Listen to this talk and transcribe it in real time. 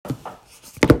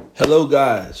Hello,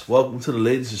 guys. Welcome to the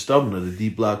latest installment of the D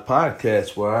Block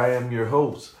Podcast, where I am your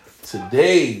host.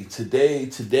 Today,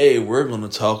 we're going to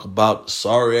talk about the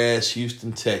sorry-ass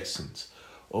Houston Texans.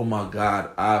 Oh, my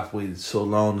God. I've waited so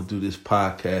long to do this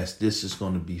podcast. This is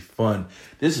going to be fun.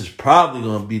 This is probably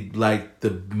going to be like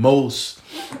the most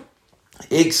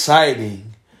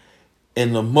exciting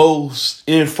and the most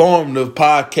informative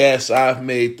podcast I've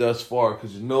made thus far.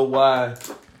 Because you know why? I'm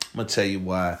going to tell you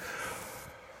why.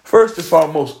 First and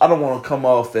foremost, I don't want to come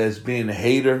off as being a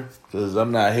hater because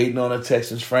I'm not hating on the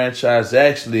Texans franchise. It's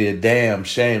actually a damn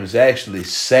shame. It's actually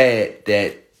sad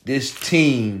that this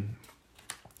team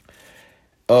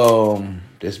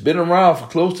that's been around for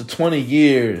close to 20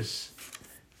 years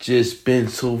just been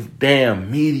so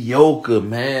damn mediocre,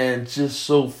 man. Just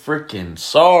so freaking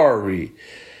sorry.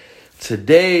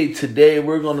 Today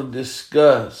we're going to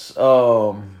discuss,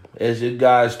 as you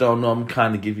guys don't know, I'm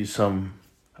kind of give you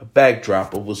a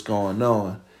backdrop of what's going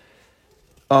on.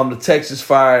 The Texans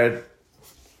fired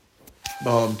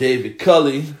David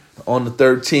Culley on the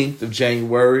 13th of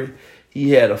January.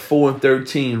 He had a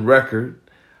 4-13 record.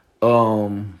 We're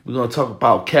going to talk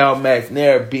about Cal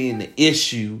McNair being the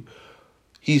issue.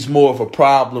 He's more of a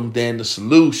problem than the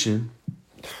solution.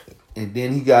 And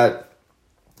then he have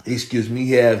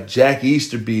Jack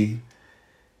Easterby,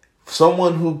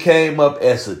 someone who came up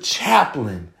as a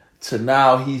chaplain to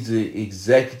now he's the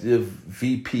executive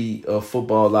VP of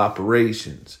football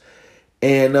operations.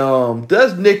 And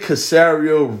does Nick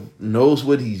Caserio knows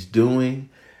what he's doing?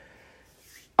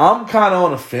 I'm kind of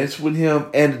on the fence with him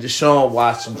and the Deshaun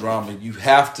Watson drama. You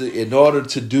have to, in order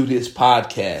to do this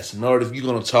podcast, if you're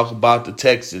going to talk about the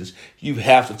Texans, you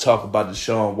have to talk about the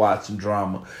Deshaun Watson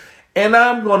drama. And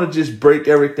I'm going to just break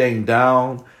everything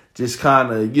down, just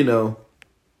kind of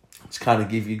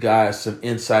give you guys some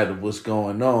insight of what's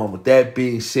going on. With that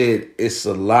being said, it's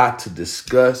a lot to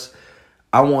discuss.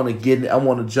 I want to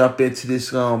jump into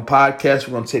this podcast.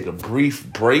 We're going to take a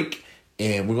brief break,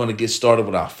 and we're going to get started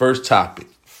with our first topic.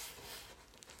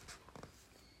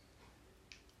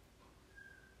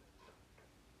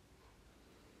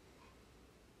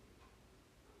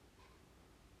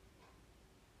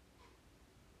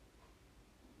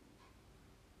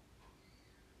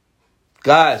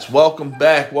 Guys, welcome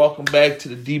back. Welcome back to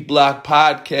the D Block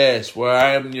Podcast, where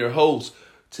I am your host.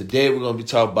 Today, we're going to be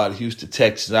talking about the Houston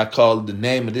Texans. I call the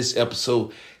name of this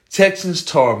episode Texans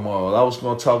Turmoil. I was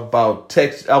going to talk about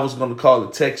I was going to call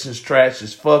it Texans Trash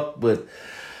as Fuck, but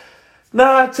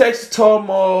Texas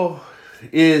Turmoil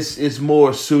is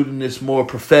more suited, it's more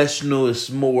professional,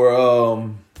 it's more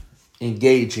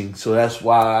engaging. So that's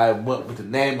why I went with the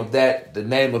name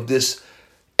of this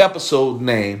episode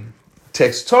name,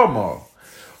 Texas Turmoil.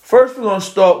 First, we're going to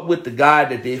start with the guy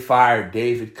that they fired,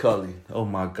 David Culley. Oh,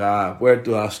 my God. Where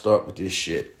do I start with this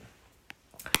shit?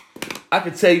 I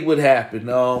can tell you what happened.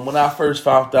 When I first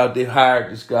found out they hired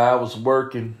this guy, I was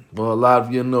working. Well, a lot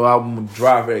of you know I'm a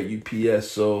driver at UPS,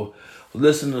 so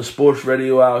listening to sports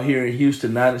radio out here in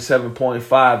Houston,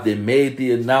 97.5. They made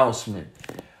the announcement.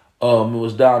 It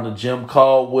was down to Jim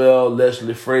Caldwell,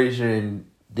 Leslie Frazier, and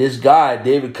this guy,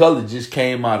 David Culley, just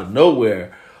came out of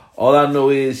nowhere. All I know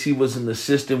is he was an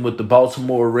assistant with the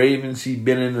Baltimore Ravens. He'd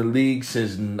been in the league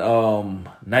since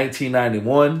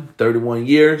 1991, 31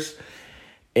 years.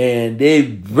 And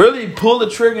they really pulled the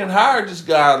trigger and hired this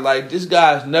guy. Like, this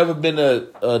guy's never been a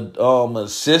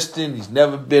assistant. He's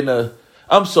never been a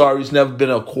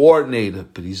coordinator,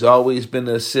 but he's always been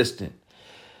an assistant.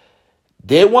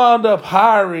 They wound up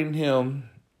hiring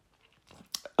him.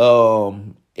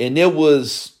 And it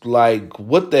was like,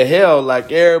 what the hell?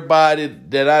 Like, everybody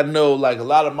that I know, like a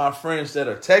lot of my friends that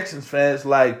are Texans fans,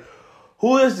 like,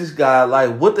 who is this guy?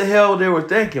 Like, what the hell they were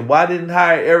thinking? Why didn't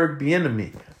hire Eric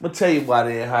Bieniemy? I'm going to tell you why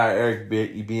they didn't hire Eric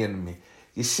Bieniemy.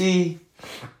 You see,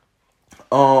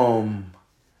 Cal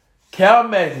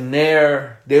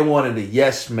McNair, they wanted a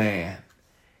yes man.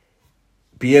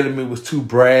 Bieniemy was too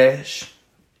brash.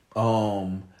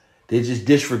 They just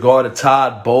disregarded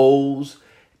Todd Bowles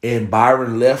and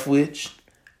Byron Leftwich.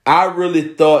 I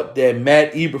really thought that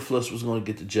Matt Eberflus was going to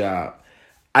get the job.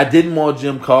 I didn't want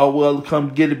Jim Caldwell to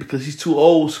come get it because he's too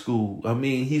old school. I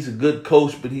mean, he's a good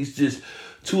coach, but he's just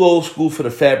too old school for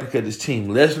the fabric of this team.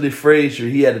 Leslie Frazier,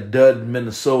 he had a dud in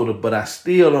Minnesota, but I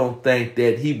still don't think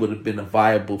that he would have been a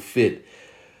viable fit.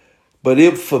 But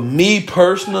for me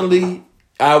personally,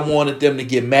 I wanted them to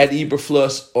get Matt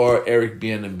Eberflus or Eric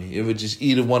Bieniemy. It was just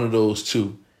either one of those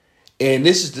two. And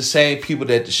this is the same people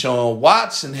that Deshaun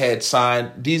Watson had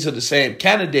signed. These are the same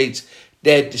candidates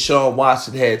that Deshaun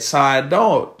Watson had signed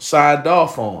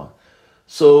off on.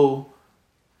 So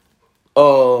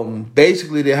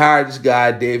basically they hired this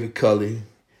guy, David Culley,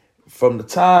 from the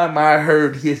time I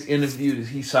heard his interview,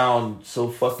 he sounded so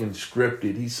fucking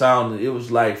scripted. It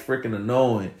was like freaking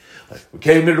annoying. Like, we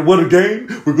came here to win a game.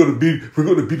 We're gonna be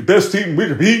the best team we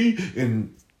can be.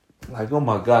 And like, oh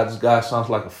my God, this guy sounds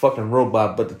like a fucking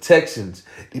robot. But the Texans,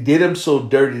 they did him so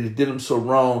dirty. They did him so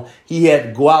wrong. He had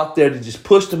to go out there. They just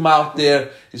pushed him out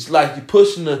there. It's like you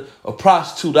pushing a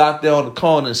prostitute out there on the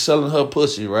corner and selling her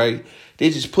pussy, right? They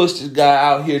just pushed this guy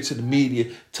out here to the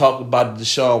media talking about the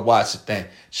Deshaun Watson thing.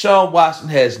 Deshaun Watson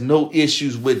has no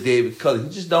issues with David Culley. He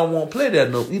just don't want to play that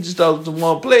no. He just doesn't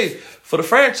want to play for the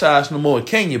franchise no more.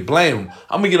 Can you blame him?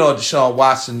 I'm gonna get on Deshaun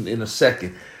Watson in a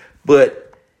second,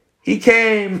 but he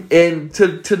came and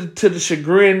to his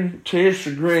chagrin,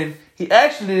 he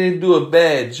actually didn't do a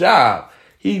bad job.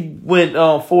 He went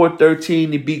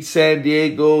 4-13. He beat San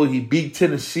Diego. He beat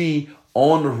Tennessee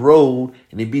on the road,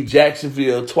 and he beat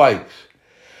Jacksonville twice.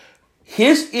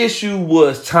 His issue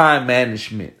was time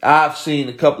management. I've seen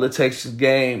a couple of Texas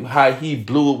games, how he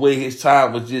blew away his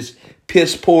time was just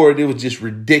piss poor. It was just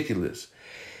ridiculous.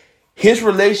 His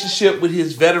relationship with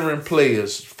his veteran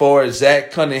players, as far as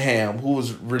Zach Cunningham, who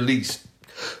was released,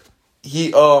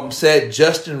 he said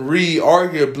Justin Reed,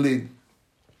 arguably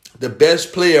the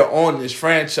best player on this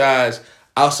franchise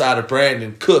outside of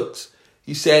Brandon Cooks.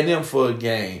 He sat in for a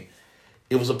game.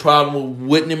 It was a problem with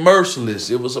Whitney Merciless.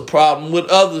 It was a problem with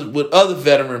other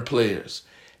veteran players,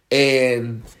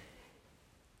 and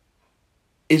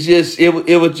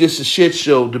it was just a shit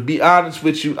show. To be honest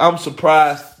with you, I'm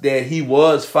surprised that he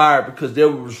was fired because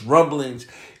there was rumblings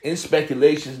and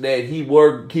speculations that he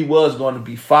was going to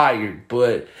be fired.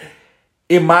 But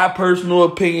in my personal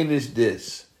opinion, is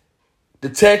this: the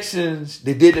Texans,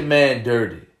 they did the man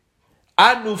dirty.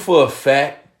 I knew for a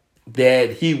fact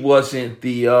that he wasn't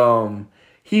the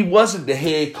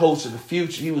head coach of the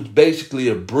future. He was basically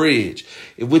a bridge,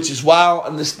 which is why I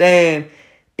understand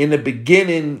in the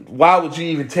beginning, why would you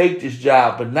even take this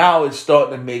job? But now it's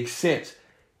starting to make sense.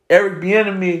 Eric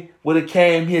Bieniemy would have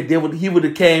came here, he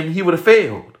would have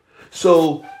failed.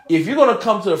 So if you're going to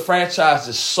come to a franchise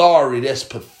that's sorry, that's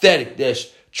pathetic, that's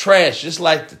trash, just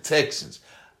like the Texans,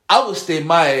 I would stay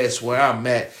my ass where I'm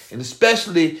at. And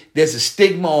especially there's a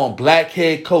stigma on black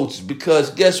head coaches because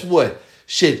guess what?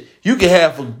 Shit, you can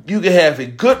have a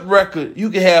good record, you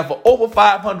can have an over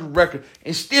 500 record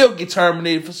and still get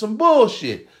terminated for some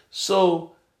bullshit.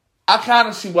 So I kind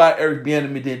of see why Eric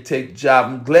Bieniemy didn't take the job.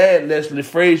 I'm glad Leslie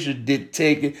Frazier didn't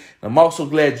take it. I'm also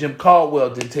glad Jim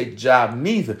Caldwell didn't take the job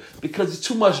neither because it's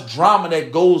too much drama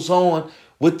that goes on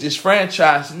with this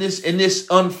franchise and it's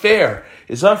unfair.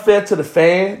 It's unfair to the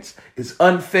fans. It's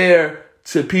unfair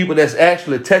to people that's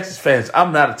actually Texas fans.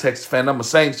 I'm not a Texas fan. I'm a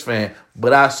Saints fan.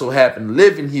 But I so happen to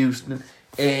live in Houston.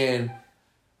 And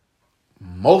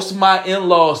most of my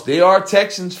in-laws, they are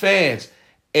Texans fans.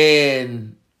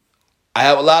 And I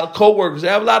have a lot of coworkers.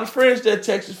 I have a lot of friends that are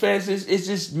Texas fans. It's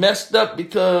just messed up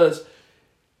because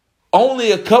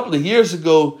only a couple of years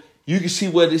ago, you can see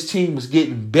where this team was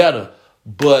getting better.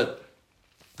 But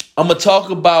I'm going to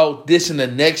talk about this in the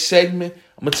next segment.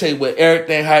 I'm going to tell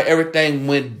you how everything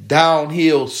went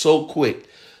downhill so quick.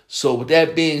 So with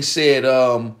that being said,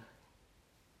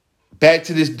 back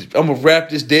to this, I'm going to wrap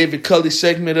this David Culley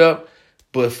segment up.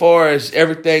 But as far as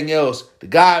everything else, the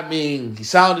guy, he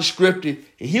sounded scripted.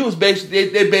 And he was basically,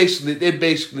 they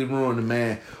basically ruined the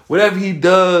man. Whatever he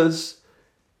does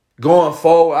going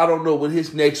forward, I don't know what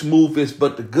his next move is.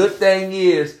 But the good thing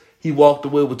is, he walked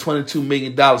away with $22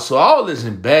 million. So all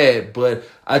isn't bad, but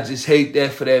I just hate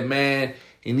that for that man.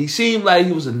 And he seemed like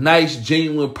he was a nice,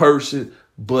 genuine person,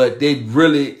 but they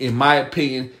really, in my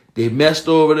opinion, they messed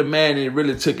over the man and they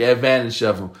really took advantage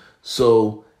of him.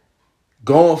 So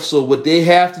what they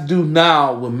have to do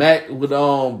now, what Nick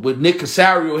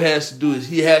Casario has to do is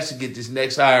he has to get this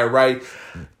next hire right.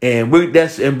 And we're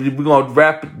gonna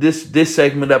wrap this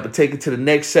segment up and take it to the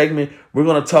next segment. We're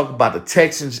gonna talk about the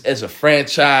Texans as a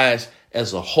franchise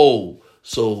as a whole.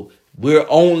 So we're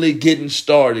only getting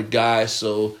started, guys.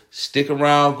 So stick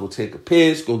around, go take a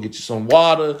piss, go get you some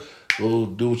water, go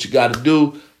do what you gotta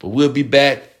do. But we'll be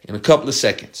back in a couple of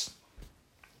seconds.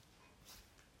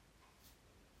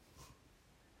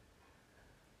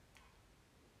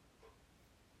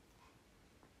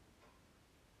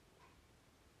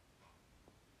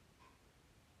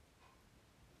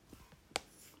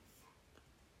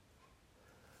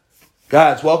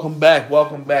 Guys, welcome back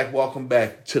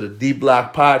to the D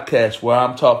Block Podcast, where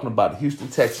I'm talking about the Houston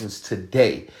Texans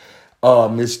today.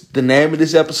 The name of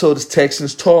this episode is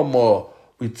Texans Turmoil.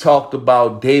 We talked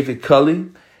about David Culley,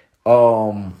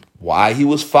 why he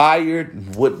was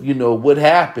fired, what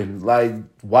happened. Like,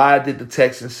 why did the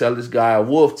Texans sell this guy a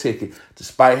wolf ticket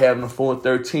despite having a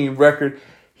 4-13 record?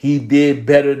 He did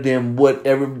better than what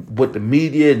the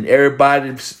media and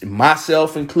everybody,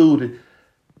 myself included,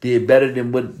 did better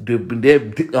than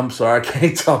I'm sorry, I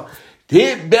can't talk.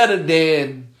 Did better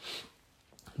than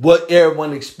what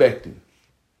everyone expected.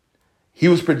 He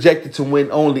was projected to win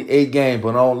only 8 games,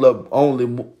 but only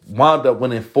wound up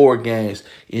winning 4 games.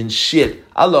 And shit,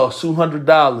 I lost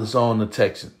 $200 on the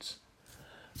Texans.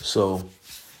 So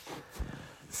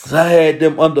I had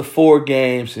them under 4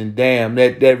 games, and damn,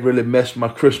 that really messed my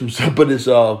Christmas up, but it's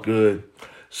all good.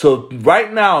 So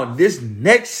right now, in this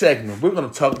next segment, we're going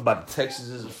to talk about the Texans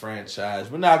as a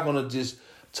franchise. We're not going to just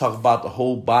talk about the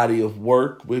whole body of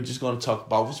work. We're just going to talk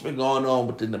about what's been going on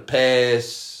within the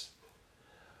past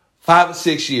 5 or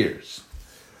 6 years.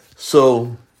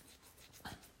 So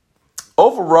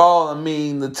overall, I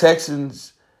mean, the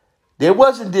Texans, they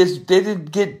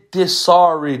didn't get this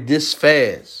sorry this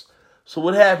fast. So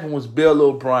what happened was Bill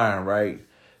O'Brien, right?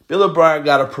 Bill O'Brien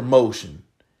got a promotion.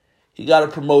 He got a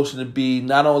promotion to be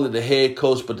not only the head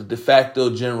coach, but the de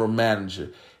facto general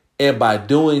manager. And by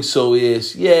doing so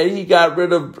he got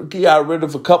rid of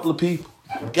a couple of people.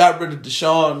 He got rid of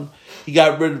DeAndre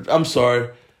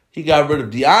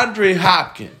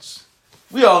Hopkins.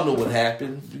 We all know what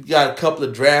happened. You got a couple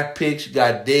of draft picks. You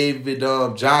got David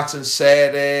Johnson,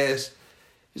 sad ass.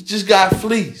 It just got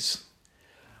fleeced.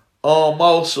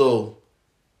 Also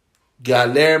got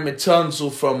Larry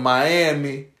Tunsil from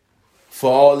Miami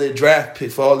for all their draft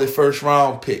picks, for all their first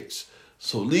round picks.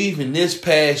 So leaving this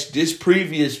previous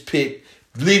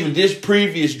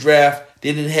draft,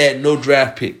 they didn't have no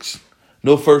draft picks,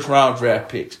 no first round draft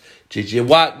picks. J.J.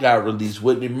 Watt got released.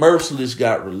 Whitney Merciless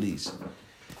got released.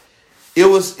 It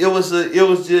was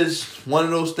just one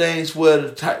of those things where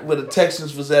the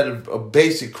Texans was at a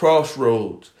basic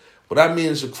crossroads. What I mean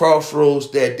is a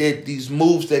crossroads that these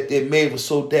moves that they made were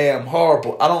so damn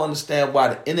horrible. I don't understand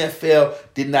why the NFL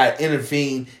did not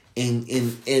intervene and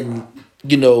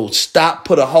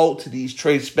put a halt to these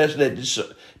trades, especially that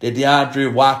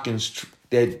DeAndre Hopkins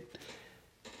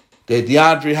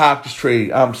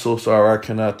trade. I'm so sorry, I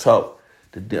cannot talk.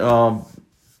 The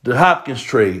Hopkins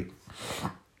trade.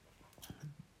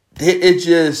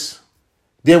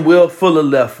 Then Will Fuller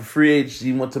left for free agency.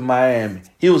 He went to Miami.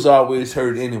 He was always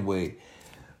hurt anyway.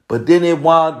 But then it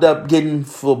wound up getting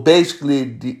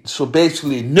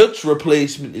basically Nook's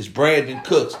replacement is Brandon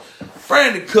Cooks.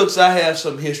 Brandon Cooks, I have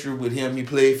some history with him. He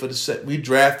played for we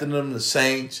drafted him, the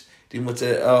Saints. Then he went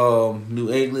to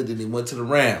New England, and he went to the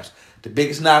Rams. The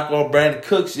biggest knock on Brandon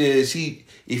Cooks is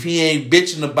if he ain't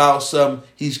bitching about something,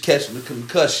 he's catching a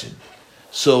concussion.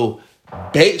 So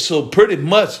pretty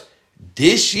much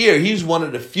this year, he's one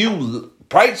of the few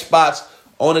bright spots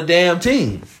on the damn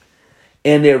team.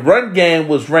 And their run game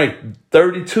was ranked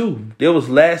 32. They was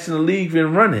last in the league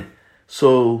in running.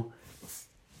 So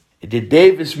the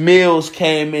Davis Mills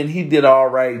came in. He did an all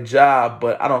right job,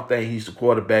 but I don't think he's the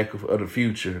quarterback of the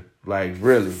future. Like,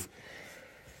 really.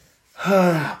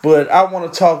 But I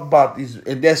want to talk about these,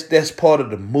 and that's part of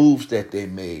the moves that they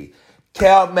made.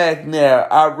 Cal McNair,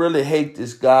 I really hate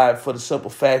this guy for the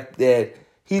simple fact that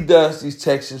he does these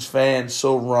Texans fans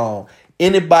so wrong.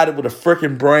 Anybody with a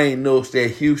freaking brain knows that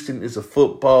Houston is a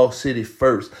football city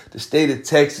first. The state of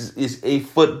Texas is a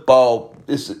football.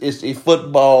 It's a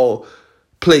football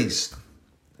place.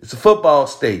 It's a football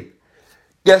state.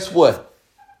 Guess what?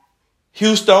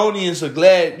 Houstonians are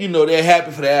glad. They're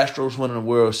happy for the Astros winning the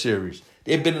World Series.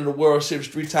 They've been in the World Series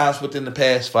 3 times within the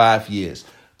past 5 years.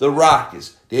 The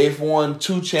Rockets, they've won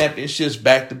 2 championships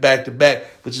back to back to back,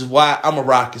 which is why I'm a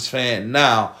Rockets fan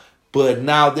now. But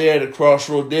now they're at a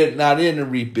crossroad. They're not in the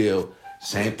rebuild.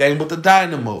 Same thing with the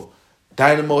Dynamo.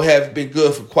 Dynamo haven't been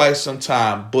good for quite some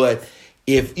time. But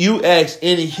if you ask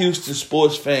any Houston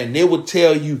sports fan, they will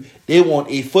tell you they want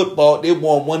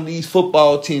one of these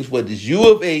football teams, whether it's U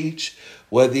of H,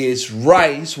 whether it's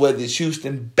Rice, whether it's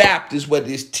Houston Baptist, whether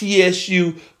it's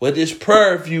TSU, whether it's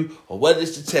Prairie View, or whether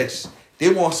it's the Texans. They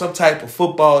want some type of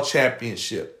football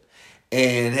championship.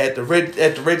 And at the rate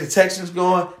the Texans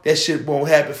going, that shit won't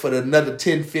happen for another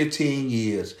 10, 15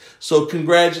 years. So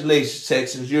congratulations,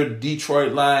 Texans. You're the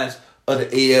Detroit Lions of the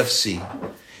AFC.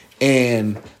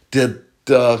 And the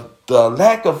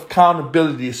lack of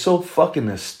accountability is so fucking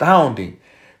astounding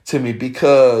to me,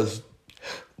 because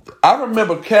I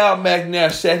remember Cal McNair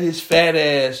sat his fat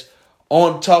ass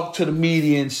on talk to the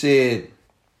media and said,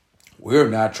 "We're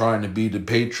not trying to be the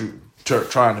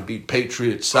trying to beat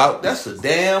Patriots South." That's a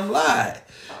damn lie.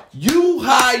 You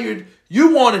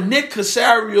wanted Nick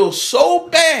Casario so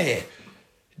bad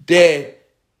that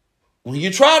when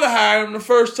you tried to hire him the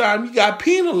first time, you got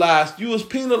penalized. You was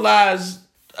penalized,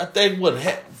 I think,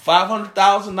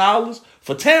 $500,000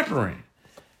 for tampering.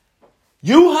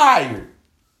 You hired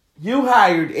you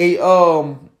hired a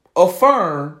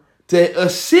firm to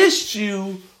assist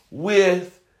you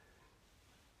with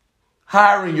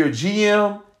hiring your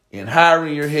GM and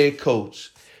hiring your head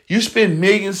coach. You spend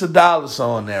millions of dollars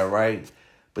on that, right?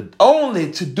 But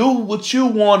only to do what you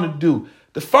want to do.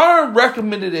 The firm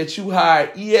recommended that you hire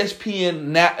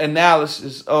ESPN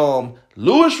analysis,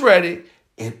 Louis Riddick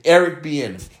and Eric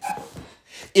Bieniemy.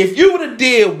 If you would have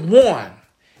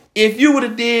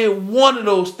did one of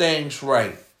those things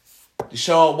right,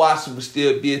 Deshaun Watson would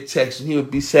still be a Texan. He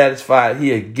would be satisfied.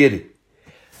 He'd get it.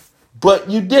 But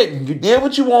you didn't. You did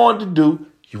what you wanted to do.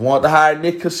 You wanted to hire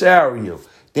Nick Caserio.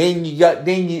 Then you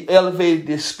elevated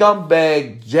this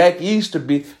scumbag Jack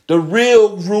Easterby, the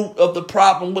real root of the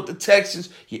problem with the Texans.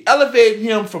 You elevated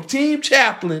him from team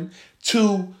chaplain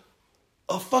to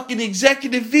a fucking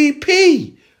executive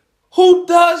VP. Who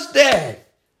does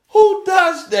that? Who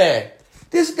does that?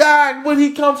 This guy, when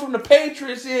he comes from the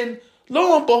Patriots, and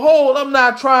lo and behold, I'm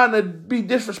not trying to be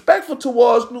disrespectful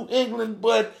towards New England,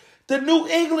 but the New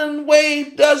England way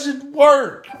doesn't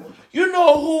work. You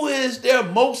know who is their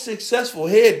most successful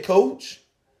head coach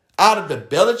out of the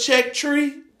Belichick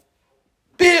tree?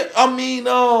 Bill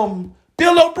O'Brien.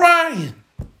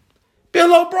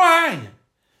 Bill O'Brien.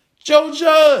 Joe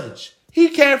Judge. He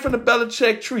came from the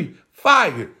Belichick tree.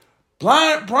 Fired.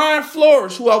 Brian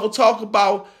Flores, who I will talk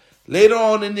about later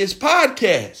on in this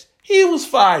podcast. He was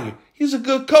fired. He's a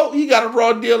good coach. He got a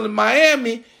raw deal in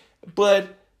Miami,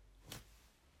 but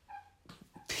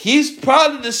he's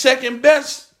probably the second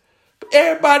best.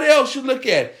 Everybody else you look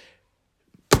at.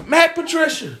 Matt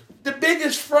Patricia, the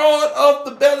biggest fraud of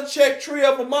the Belichick tree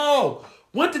of them all.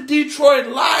 Went to Detroit,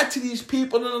 lied to these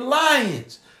people and the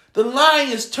Lions. The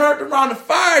Lions turned around and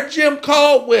fired Jim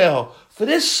Caldwell for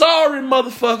this sorry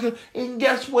motherfucker. And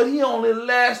guess what? He only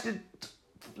lasted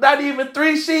not even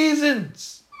 3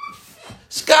 seasons.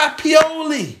 Scott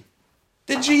Pioli,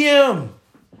 the GM,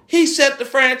 he set the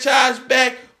franchise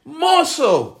back more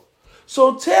so.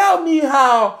 So tell me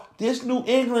how this New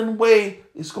England way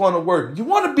is going to work. You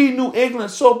want to be New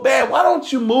England so bad, why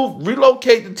don't you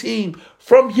relocate the team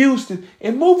from Houston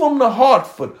and move them to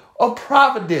Hartford or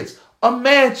Providence or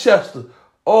Manchester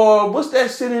or what's that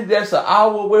city that's an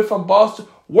hour away from Boston?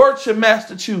 Worcester,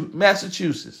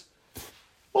 Massachusetts.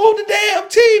 Move the damn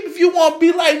team if you want to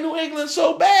be like New England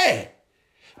so bad.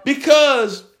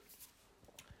 Because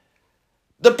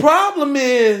the problem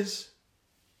is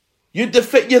you're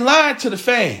lying to the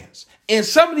fans. And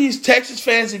some of these Texas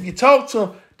fans, if you talk to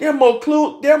them, they're more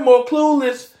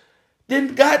clueless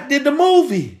than did the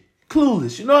movie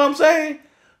Clueless. You know what I'm saying?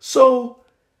 So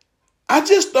I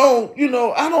just don't,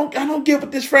 I don't get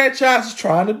what this franchise is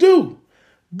trying to do.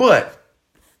 But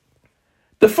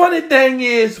the funny thing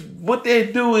is, what they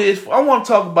do is, I want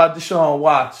to talk about Deshaun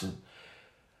Watson.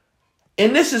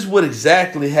 And this is what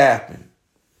exactly happened.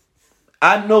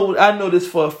 I know this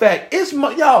for a fact. It's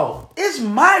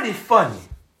mighty funny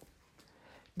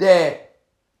that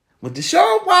when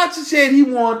Deshaun Watson said he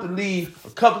wanted to leave,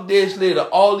 a couple of days later,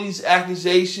 all these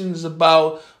accusations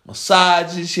about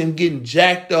massages, him getting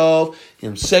jacked off,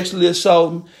 him sexually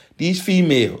assaulting these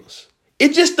females.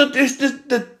 It just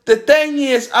the thing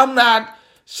is, I'm not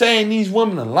saying these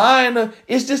women are lying.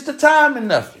 It's just the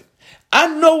timing of it. I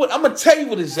know it. I'm gonna tell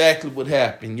you exactly what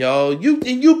happened, y'all.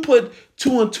 You put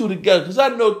 2 and 2 together, because I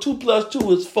know 2 plus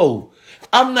 2 is 4.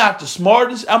 I'm not the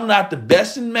smartest. I'm not the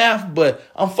best in math, but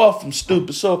I'm far from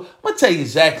stupid. So I'm going to tell you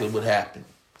exactly what happened.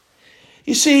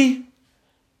 You see,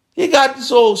 you got this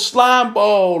old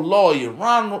slimeball lawyer,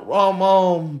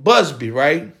 Busby,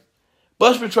 right?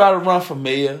 Busby tried to run for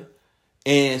mayor,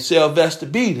 and Sylvester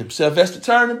beat him. Sylvester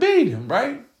turned and beat him,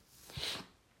 right?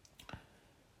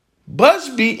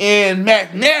 Busby and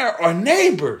McNair are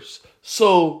neighbors.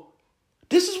 So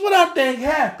this is what I think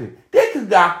happened. They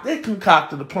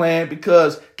concocted a plan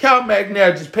because Cal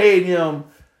McNair just paid him,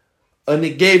 and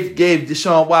it gave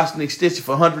Deshaun Watson an extension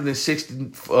for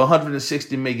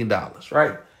 $160 million,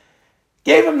 right?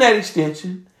 Gave him that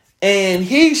extension, and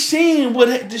he's seen what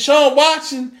Deshaun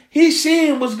Watson, he's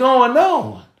seen what's going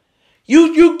on.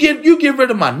 You get rid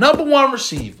of my number 1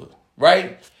 receiver,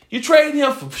 right? You trade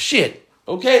him for shit,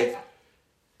 okay?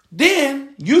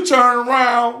 Then you turn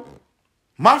around.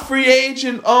 My free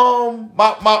agent,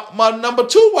 my number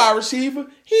 2 wide receiver,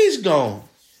 he's gone.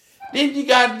 Then you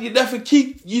left with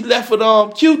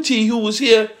QT, who was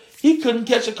here. He couldn't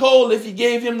catch a cold if you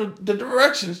gave him the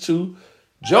directions to.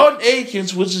 Jordan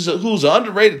Akins, who's an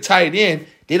underrated tight end,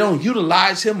 they don't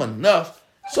utilize him enough.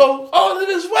 So all of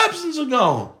his weapons are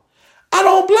gone. I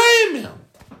don't blame him.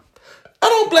 I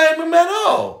don't blame him at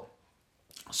all.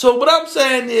 So what I'm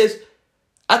saying is,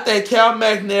 I think Cal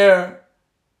McNair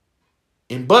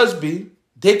and Busby,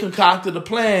 they concocted a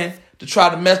plan to try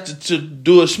to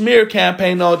do a smear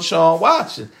campaign on Deshaun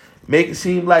Watson. Make it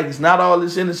seem like it's not all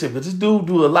this innocent, but this dude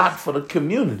do a lot for the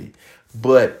community.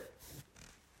 But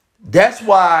that's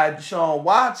why Deshaun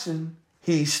Watson,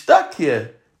 he's stuck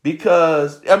here.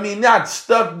 Because, I mean, not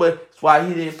stuck, but it's why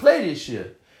he didn't play this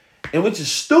year. And which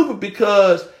is stupid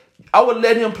because I would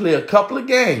let him play a couple of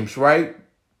games, right?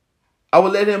 I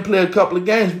would let him play a couple of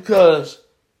games because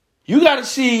you got to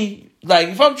see, like,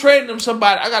 if I'm trading him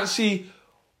somebody, I got to see,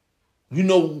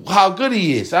 how good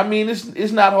he is. I mean,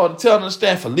 it's not hard to tell and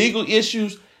understand for legal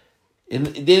issues. And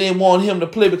they didn't want him to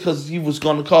play because he was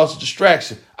going to cause a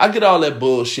distraction. I get all that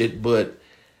bullshit, but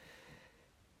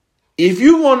if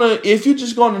you're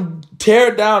just gonna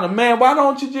tear down a man, why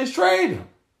don't you just trade him?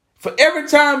 For every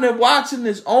time that Watson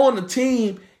is on the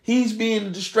team, he's being a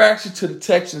distraction to the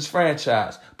Texans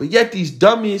franchise. But yet these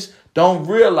dummies don't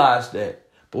realize that.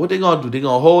 But what they gonna do? They're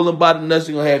gonna hold him by the nuts.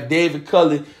 They're gonna have David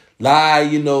Culley lie,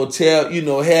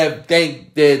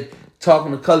 think that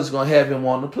talking to Culley's gonna have him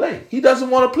want to play. He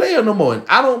doesn't want to play no more. And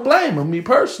I don't blame him, me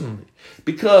personally.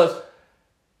 Because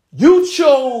you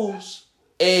chose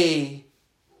a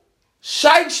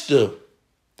shyster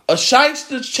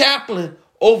chaplain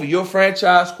over your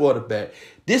franchise quarterback.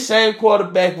 This same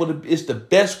quarterback is the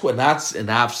best quarterback,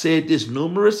 and I've said this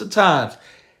numerous of times.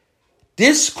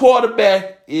 This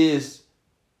quarterback is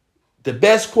the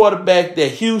best quarterback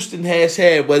that Houston has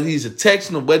had, whether he's a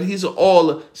Texan or whether he's an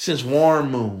Oiler, since Warren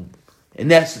Moon.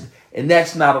 And that's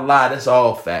not a lie. That's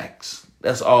all facts.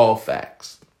 That's all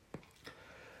facts.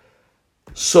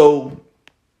 So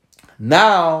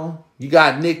now you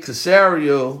got Nick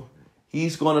Caserio.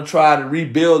 He's going to try to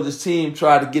rebuild his team,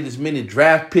 try to get as many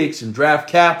draft picks and draft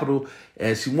capital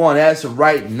as he wants. As of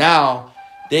right now,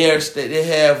 they have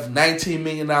 $19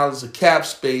 million of cap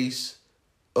space,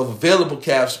 of available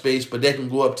cap space, but they can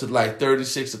go up to like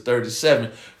 36 or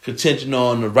 37, contingent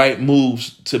on the right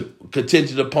moves,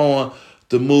 contingent upon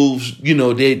the moves,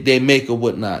 they make or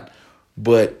whatnot.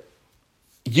 But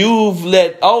you've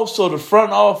let also the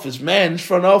front office, man, this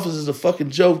front office is a fucking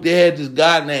joke. They had this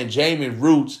guy named Jamie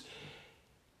Roots.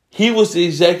 He was the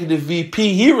executive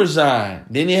VP. He resigned.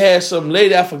 Then you had some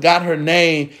lady, I forgot her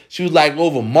name. She was like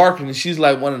over marketing. She's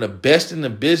like one of the best in the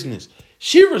business.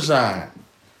 She resigned.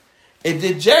 And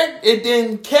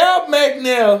then Cal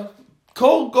McNair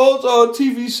goes on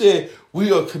TV, said,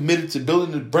 "We are committed to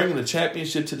bringing the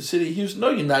championship to the city of Houston." No,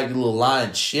 you're not, you little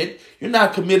lying shit. You're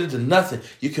not committed to nothing.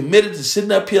 You're committed to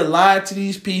sitting up here lying to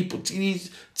these people, to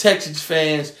these Texans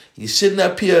fans. You're sitting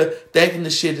up here thinking the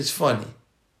shit is funny.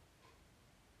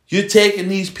 You're taking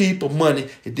these people money,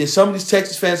 and then some of these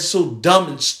Texas fans are so dumb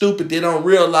and stupid they don't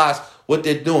realize what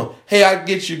they're doing. Hey, I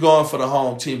get you going for the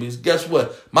home team, because guess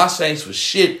what? My Saints was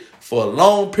shit for a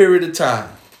long period of time.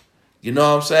 You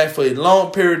know what I'm saying? For a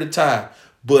long period of time.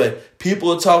 But people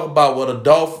will talk about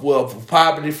for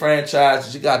poverty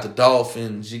franchises, you got the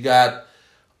Dolphins, you got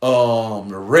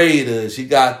the Raiders, you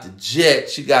got the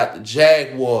Jets, you got the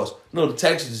Jaguars. No, the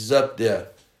Texans is up there.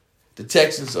 The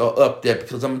Texans are up there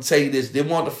because I'm going to tell you this. They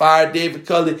want to fire David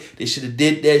Culley. They should have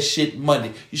did that shit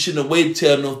Monday. You shouldn't have waited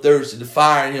till no Thursday to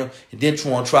fire him and then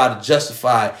try to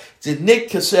justify it. To Nick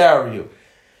Caserio,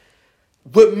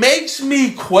 what makes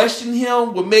me question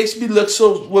him, what makes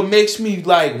me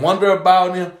like wonder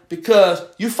about him, because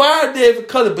you fired David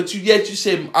Culley, but you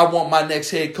said, I want my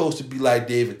next head coach to be like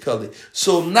David Culley.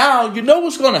 So now, you know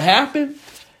what's going to happen?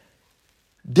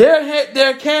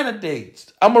 They're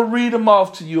candidates. I'm going to read them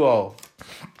off to you all.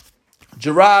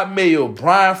 Gerard Mayo,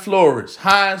 Brian Flores,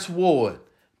 Hines Ward,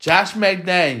 Josh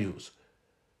McDaniels,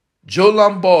 Joe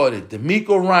Lombardi,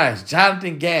 D'Amico Ryans,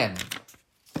 Jonathan Gannon,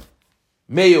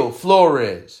 Mayo,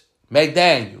 Flores,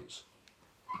 McDaniels.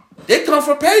 They come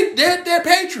from they're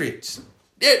Patriots.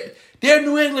 They're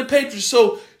New England Patriots.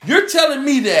 So you're telling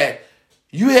me that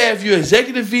you have your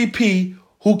executive VP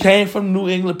who came from New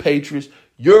England Patriots,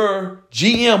 your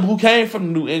GM who came from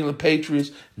the New England Patriots,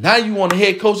 now you want a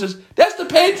head coach. That's the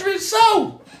Patriots.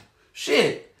 So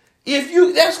shit.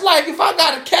 That's like if I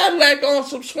got a Cadillac on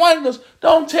some swingers,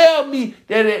 don't tell me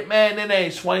that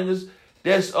ain't swingers.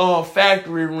 That's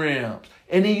factory rims.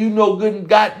 And then good and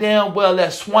goddamn well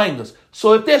that's swingers.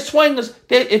 So if they're swingers,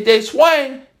 if they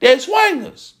swing, they're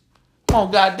swingers. Come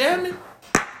on, goddamn it.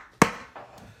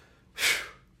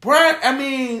 Brian,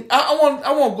 I want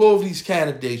to go over these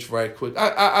candidates right quick.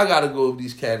 I got to go over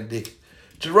these candidates.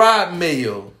 Gerard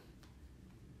Mayo.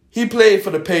 He played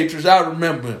for the Patriots. I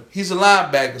remember him. He's a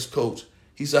linebackers coach.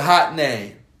 He's a hot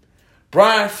name.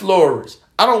 Brian Flores.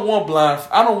 I don't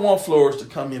want Flores to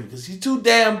come in because he's too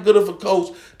damn good of a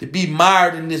coach to be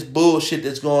mired in this bullshit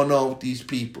that's going on with these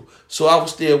people. So I will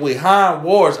stay away. Hines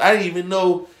Ward. I didn't even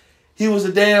know he was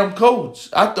a damn coach.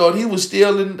 I thought he was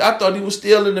still in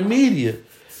the media.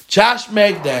 Josh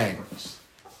McDaniels.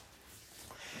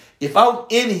 If I'm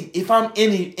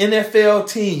any NFL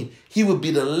team, he would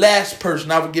be the last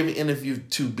person I would give an interview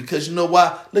to, because you know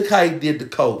why? Look how he did the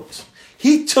Colts.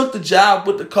 He took the job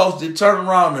with the Colts, they turned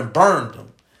around and burned them.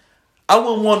 I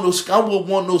wouldn't want no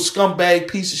scumbag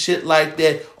piece of shit like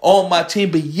that on my team,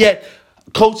 but yet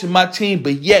coaching my team,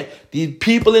 but yet the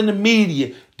people in the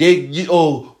media, he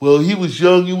was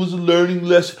young, it was a learning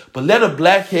lesson. But let a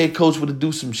black head coach would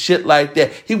do some shit like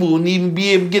that, he wouldn't even be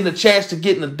able to get a chance to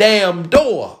get in the damn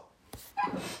door.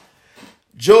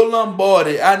 Joe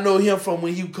Lombardi, I know him from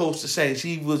when he coached the Saints.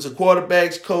 He was a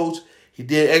quarterback's coach. He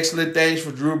did excellent things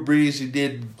for Drew Brees. He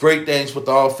did great things with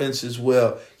the offense as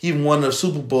well. He even won the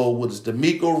Super Bowl with us.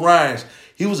 DeMeco Ryans,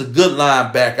 he was a good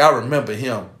linebacker. I remember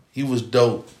him. He was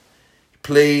dope. He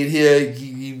played here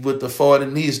with the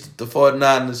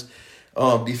 49ers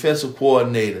defensive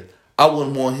coordinator. I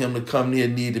wouldn't want him to come here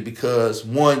neither, because,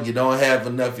 one, you don't have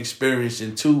enough experience,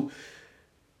 and two,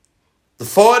 the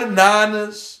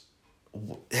 49ers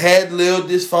had little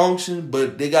dysfunction,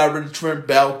 but they got rid of Trent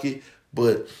Baalke.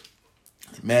 But,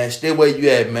 man, stay where you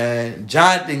at, man.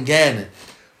 Jonathan Gannon.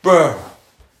 Bruh.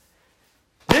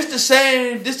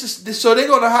 So they're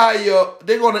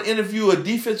going to interview a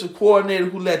defensive coordinator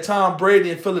who let Tom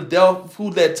Brady in Philadelphia, who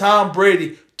let Tom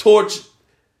Brady torch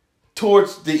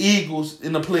the Eagles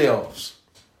in the playoffs.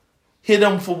 Hit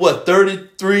them for what,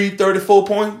 33, 34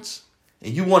 points?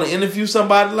 And you want to interview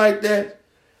somebody like that?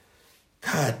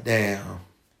 God damn.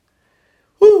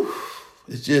 Whew.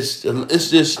 It's just a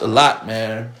lot,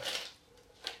 man.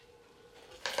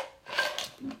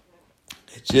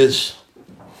 It's just,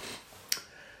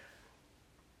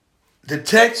 the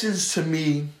Texans to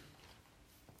me,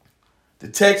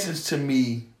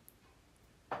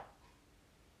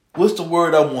 what's the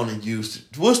word I want to use?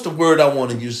 What's the word I want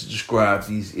to use to describe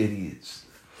these idiots?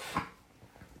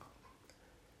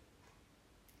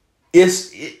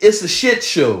 It's a shit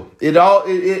show.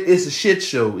 It's a shit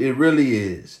show. It really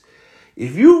is.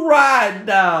 If you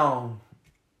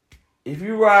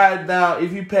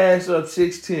pass up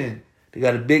 610, they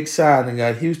got a big sign. They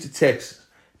got Houston Texans.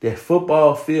 That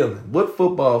football feeling. What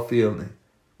football feeling?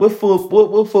 What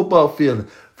football feeling?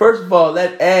 First of all,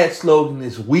 that ad slogan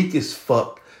is weak as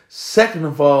fuck. Second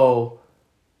of all,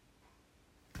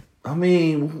 I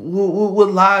mean,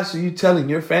 what lies are you telling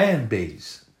your fan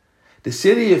base? The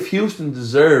city of Houston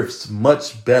deserves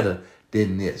much better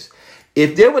than this.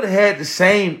 If they would have had the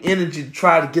same energy to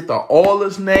try to get the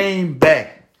Oilers name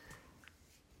back,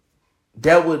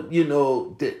 that would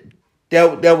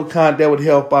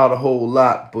help out a whole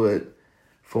lot. But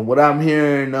from what I'm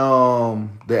hearing,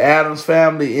 the Adams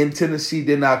family in Tennessee,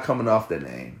 they're not coming off that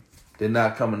name.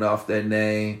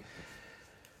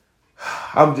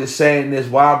 I'm just saying this,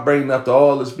 why I'm bringing up the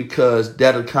Oilers, because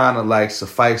that'll kind of like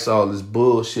suffice all this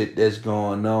bullshit that's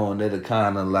going on. That'll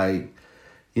kind of like,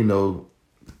 the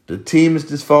team is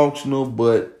dysfunctional,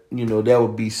 but, that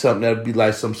would be something that would be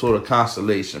like some sort of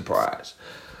consolation prize.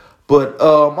 But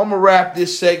I'm going to wrap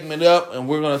this segment up, and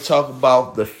we're going to talk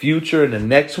about the future in the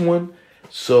next one.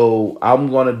 So I'm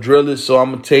going to drill it. So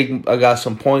I got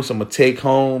some points I'm going to take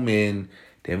home, and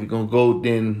then we're going to go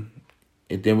and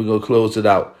then we're going to close it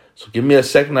out. So give me a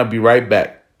second. I'll be right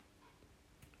back.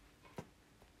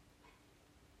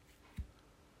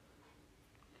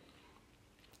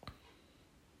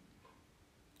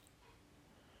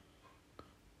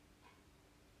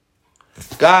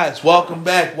 Guys, welcome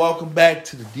back. Welcome back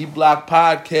to the D Block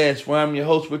Podcast, where I'm your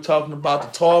host. We're talking about the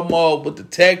turmoil with the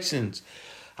Texans.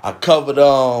 I covered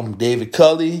David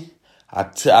Culley. I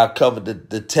covered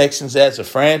the Texans as a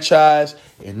franchise.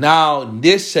 And now in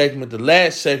this segment, the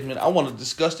last segment, I want to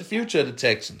discuss the future of the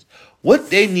Texans. What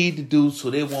they need to do so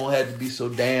they won't have to be so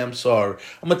damn sorry.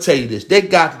 I'm going to tell you this. They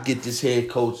got to get this head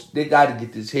coach. They got to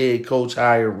get this head coach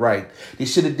hired right. They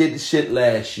should have did the shit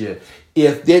last year.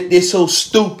 If they're so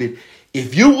stupid,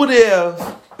 if you would have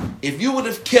hired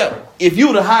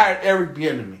Eric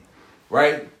Bieniemy,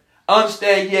 right? I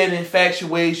understand you had an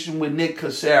infatuation with Nick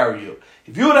Caserio.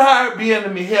 If you would have hired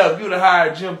Bieniemy, hell, if you would have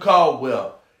hired Jim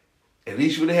Caldwell, at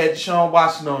least you would have had Deshaun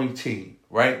Watson on your team,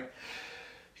 right?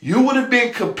 You would have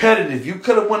been competitive. You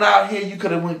could have went out here. You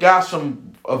could have got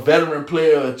a veteran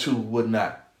player or two,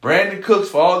 whatnot. Brandon Cooks,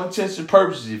 for all intents and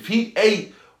purposes, if he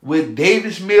ate with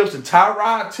Davis Mills and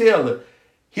Tyrod Taylor,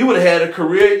 he would have had a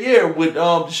career year with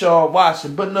Deshaun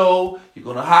Watson. But no, you're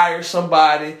going to hire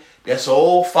somebody that's an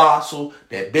old fossil,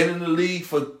 that been in the league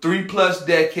for 3+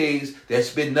 decades, that's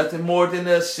been nothing more than an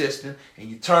assistant, and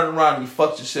you turn around and you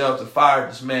fucked yourself to fire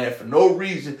this man for no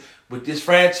reason with this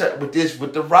franchise,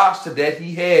 with the roster that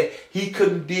he had, he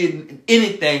couldn't did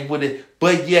anything with it.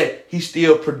 But yet he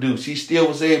still produced. He still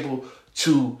was able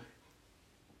to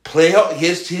play hard.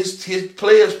 His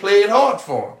players played hard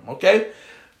for him. Okay,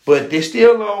 but they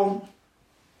still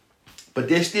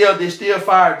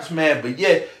fired this man. But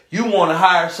yet you want to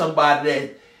hire somebody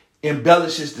that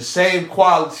embellishes the same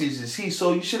qualities as he.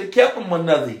 So you should have kept him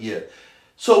another year.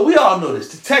 So we all know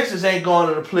this. The Texans ain't going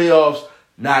to the playoffs.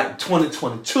 Not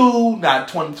 2022, not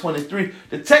 2023.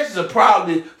 The Texans are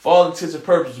probably, for all intents and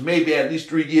purposes, maybe at least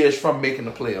 3 years from making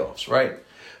the playoffs, right?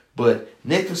 But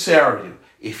Nick Caserio,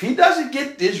 if he doesn't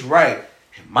get this right,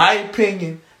 in my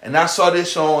opinion, and I saw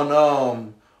this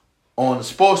on the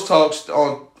sports talk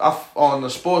on the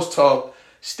sports talk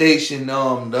station the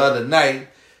other night,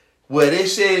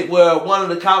 where one of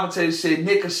the commentators said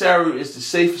Nick Caserio is the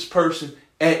safest person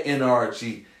at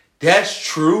NRG. That's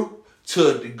true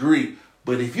to a degree.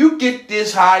 But if you get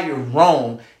this hire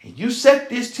wrong and you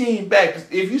set this team back,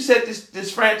 if you set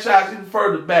this franchise even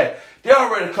further back, they're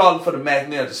already calling for the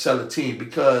McNair to sell the team,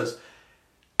 because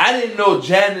I didn't know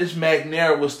Janice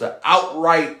McNair was the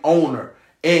outright owner.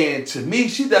 And to me,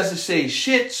 she doesn't say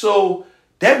shit, so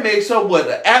that makes her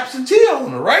an absentee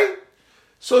owner, right?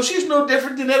 So she's no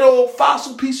different than that old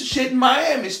fossil piece of shit in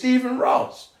Miami, Stephen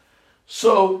Ross.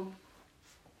 So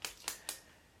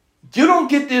you don't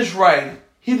get this right,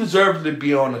 he deserved to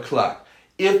be on the clock.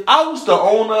 If I was the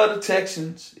owner of the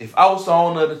Texans,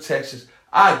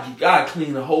 I'd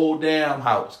clean the whole damn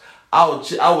house. I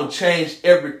would change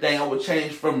everything. I would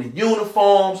change from the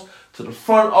uniforms to the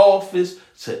front office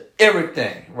to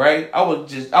everything, right? I would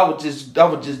just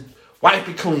wipe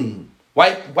it clean.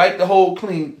 Wipe the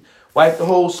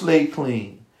whole slate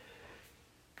clean.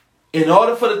 In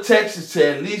order for the Texans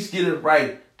to at least get it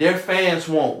right, their fans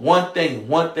want one thing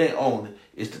only.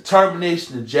 It's the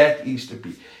termination of Jack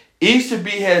Easterby.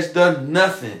 Easterby has done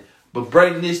nothing but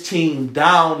bring this team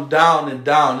down, and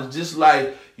down. It's just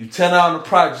like you tear down a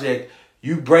project,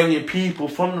 you bring in people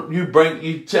you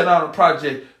tear down a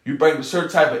project, you bring a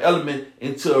certain type of element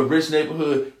into a rich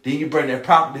neighborhood, then you bring their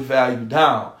property value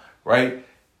down, right?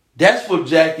 That's what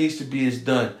Jack Easterby has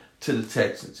done to the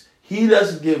Texans. He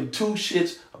doesn't give two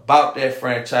shits about that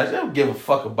franchise. He don't give a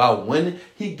fuck about winning.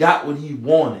 He got what he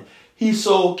wanted. He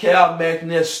sold Cal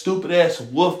McNair's stupid-ass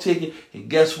wolf ticket, and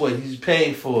guess what? He's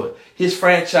paying for it. His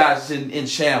franchise is in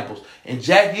shambles. And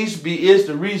Jack Easterby is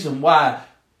the reason why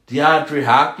DeAndre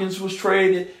Hopkins was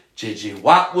traded, J.J.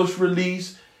 Watt was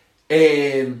released,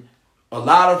 and a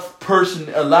lot of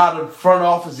front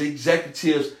office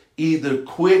executives either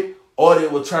quit or they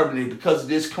were terminated because of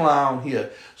this clown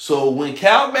here. So when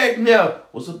Cal McNair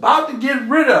was about to get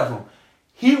rid of him,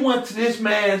 he went to this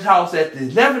man's house at the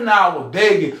 11th hour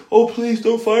begging, "Oh, please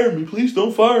don't fire me. Please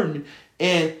don't fire me."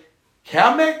 And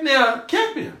Cal McNair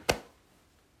kept him.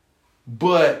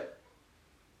 But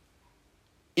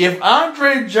if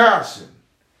Andre Johnson,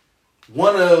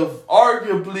 one of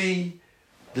arguably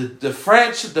the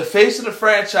face of the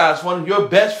franchise, one of your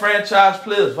best franchise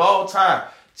players of all time,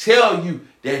 tell you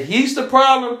that he's the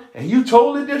problem and you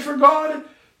totally disregard it,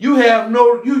 you're not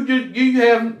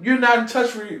in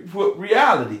touch with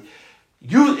reality.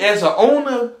 You, as an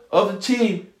owner of the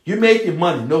team, you're making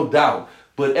money, no doubt.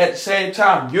 But at the same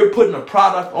time, you're putting a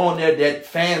product on there that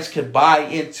fans can buy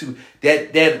into,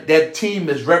 that team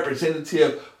is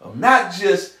representative of not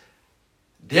just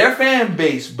their fan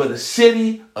base, but a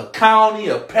city, a county,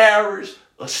 a parish,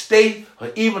 a state,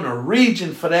 or even a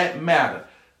region for that matter.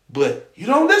 But you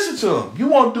don't listen to them. You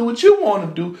want to do what you want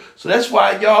to do. So that's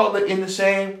why y'all are in the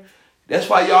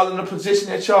position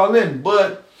that y'all in.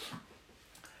 But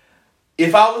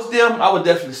if I was them, I would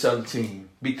definitely sell the team,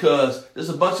 because there's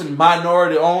a bunch of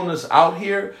minority owners out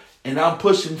here, and I'm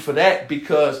pushing for that,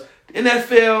 because the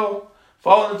NFL,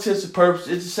 for all intents and purposes,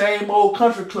 it's the same old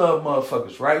country club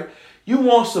motherfuckers, right? You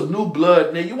want some new blood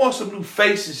in there. You want some new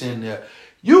faces in there.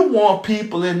 You want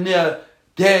people in there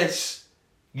that's,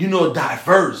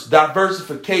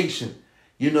 diversification.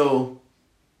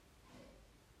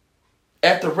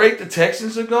 At the rate the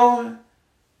Texans are going,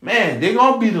 man, they're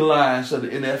going to be the Lions of the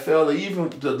NFL, or even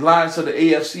the Lions of the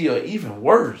AFC, or even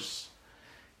worse.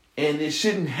 And it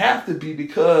shouldn't have to be,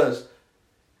 because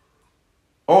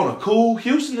on a cool,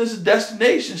 Houston is a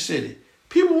destination city.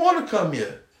 People want to come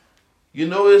here.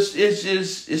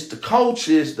 It's the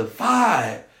culture, it's the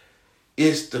vibe,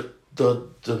 it's the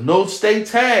no state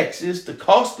tax, it's the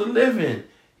cost of living.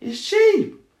 It's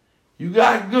cheap. You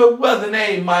got good weather. It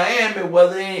ain't Miami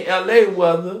weather, it ain't LA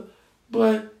weather,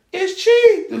 but it's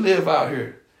cheap to live out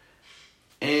here.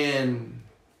 And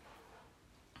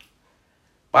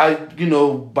by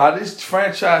this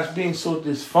franchise being so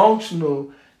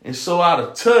dysfunctional, and so out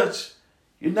of touch,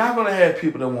 you're not going to have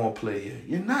people that want to play here.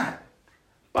 You're not.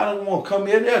 If they want to come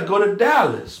here, they'll go to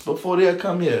Dallas before they'll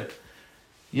come here.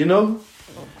 You know?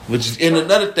 Which is, and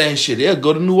another thing, they'll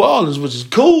go to New Orleans, which is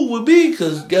cool with me,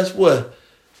 because guess what?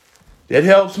 That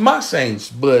helps my Saints.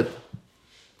 But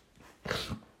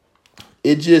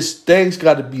it just, things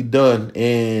got to be done.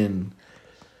 And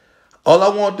all I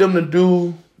want them to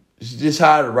do is just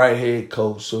hire the right head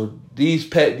coach. So these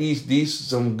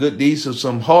some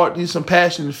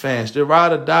passionate fans. They're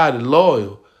ride or die, they're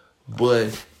loyal.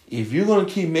 But if you're gonna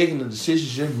keep making the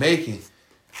decisions you're making,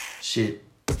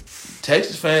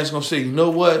 Texas fans gonna say, you know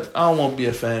what? I don't want to be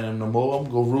a fan of them no more. I'm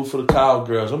gonna root for the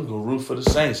Cowgirls. I'm gonna root for the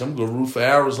Saints. I'm gonna root for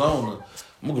Arizona.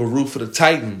 I'm gonna root for the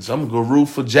Titans. I'm gonna root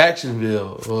for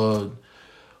Jacksonville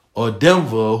or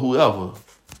Denver or whoever.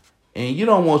 And you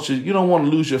don't want to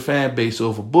lose your fan base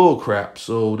over bull crap.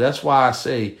 So that's why I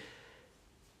say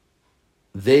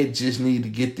they just need to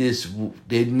get this.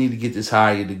 They need to get this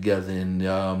hire together. And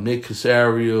Nick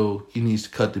Caserio, he needs to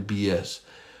cut the BS.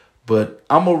 But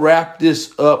I'm gonna wrap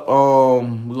this up.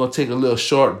 We're gonna take a little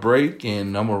short break,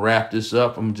 and I'm gonna wrap this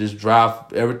up. I'm gonna just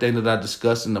drive everything that I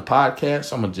discussed in the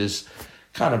podcast. I'm gonna just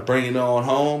kind of bring it on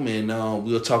home, and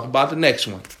we'll talk about the next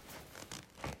one.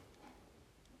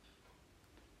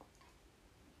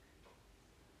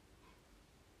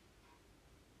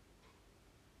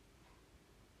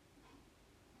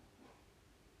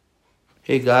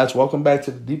 Hey guys, welcome back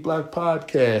to the Deep Block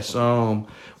Podcast.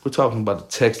 We're talking about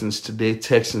the Texans today.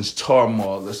 Texans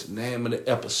Turmoil. That's the name of the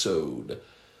episode.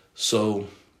 So,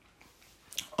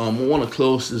 I want to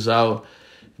close this out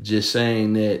just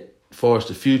saying that as far as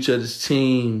the future of this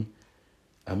team,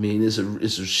 I mean it's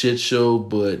a shit show,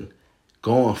 but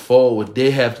going forward,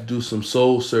 they have to do some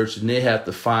soul searching. They have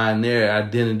to find their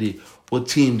identity. What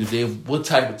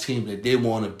type of team that they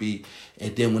want to be?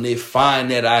 And then when they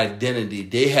find that identity,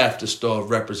 they have to start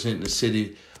representing the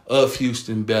city of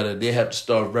Houston better. They have to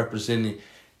start representing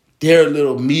their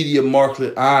little media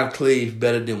market enclave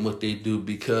better than what they do,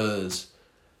 because,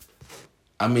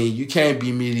 I mean, you can't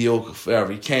be mediocre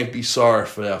forever. You can't be sorry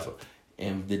forever.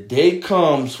 And the day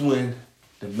comes when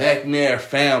the McNair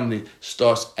family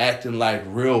starts acting like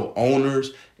real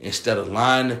owners instead of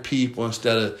lying to people,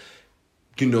 instead of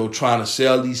trying to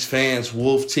sell these fans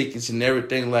wolf tickets and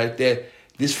everything like that.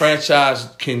 This franchise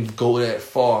can go that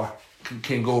far,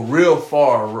 can go real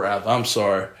far, rather. I'm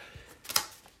sorry.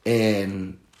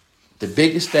 And the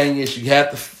biggest thing is you have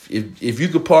to, if you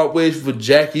could part ways with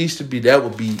Jack Easterby, that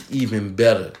would be even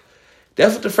better.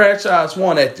 That's what the franchise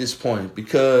want at this point,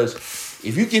 because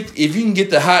if you can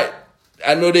get the hype,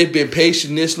 I know they've been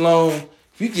patient this long.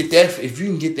 If you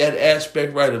can get that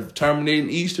aspect right of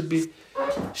terminating Easterby,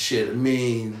 I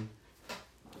mean,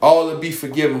 all will be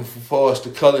forgiven for us to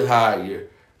color hire,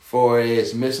 for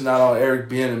as missing out on Eric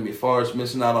Bieniemy, for as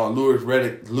missing out on Louis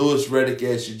Riddick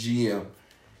as your GM.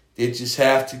 They just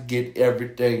have to get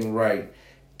everything right.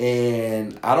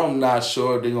 And I'm not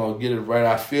sure if they're going to get it right.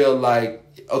 I feel like,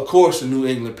 of course, the New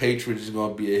England Patriots is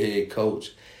going to be a head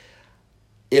coach.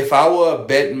 If I were a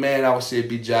betting man, I would say it'd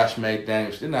be Josh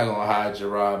McDaniels. They're not going to hire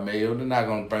Gerard Mayo. They're not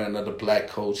going to bring another black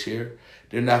coach here.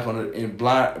 They're not going to. And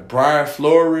Brian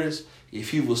Flores,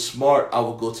 if he was smart, I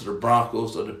would go to the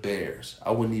Broncos or the Bears.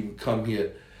 I wouldn't even come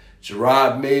here.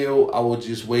 Gerard Mayo, I would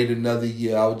just wait another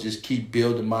year. I would just keep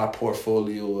building my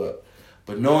portfolio up.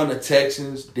 But knowing the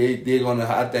Texans, I think they're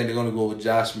gonna go with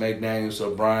Josh McDaniels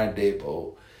or Brian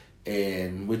Daboll,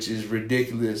 and which is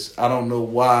ridiculous. I don't know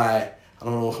why. I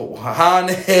don't know how in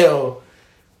the hell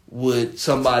would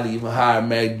somebody even hire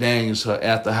McDaniels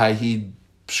after how he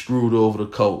screwed over the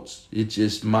Colts. It's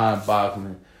just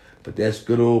mind-boggling. But that's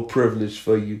good old privilege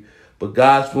for you. But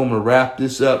guys, we're going to wrap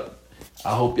this up.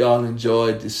 I hope y'all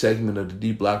enjoyed this segment of the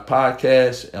D Block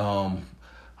Podcast. I'll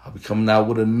be coming out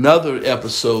with another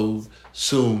episode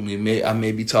soon. I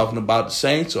may be talking about the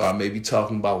Saints, or I may be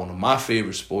talking about one of my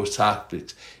favorite sports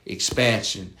topics,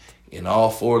 expansion in all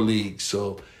 4 leagues.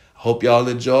 So I hope y'all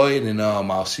enjoy it, and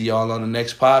I'll see y'all on the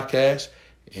next podcast,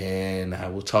 and I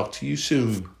will talk to you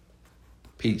soon.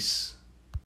 Peace.